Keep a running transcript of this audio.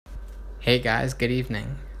Hey guys, good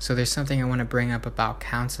evening. So there's something I want to bring up about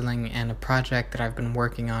counseling and a project that I've been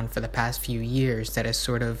working on for the past few years that is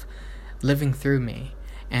sort of living through me.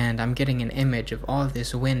 And I'm getting an image of all of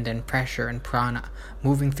this wind and pressure and prana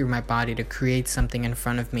moving through my body to create something in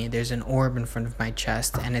front of me. There's an orb in front of my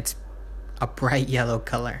chest and it's a bright yellow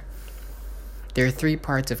color. There are three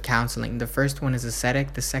parts of counseling. The first one is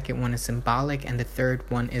ascetic, the second one is symbolic, and the third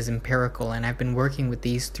one is empirical. And I've been working with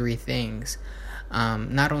these three things,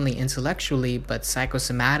 not only intellectually, but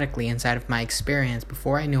psychosomatically inside of my experience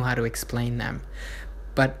before I knew how to explain them.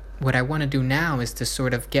 But what I want to do now is to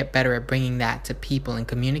sort of get better at bringing that to people and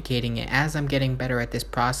communicating it as I'm getting better at this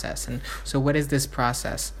process. And so what is this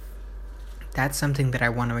process? That's something that I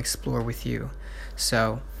want to explore with you.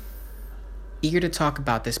 So eager to talk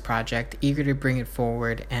about this project, eager to bring it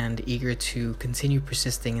forward, and eager to continue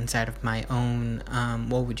persisting inside of my own,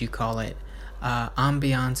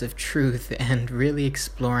 ambiance of truth, and really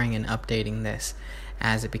exploring and updating this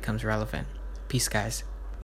as it becomes relevant. Peace, guys.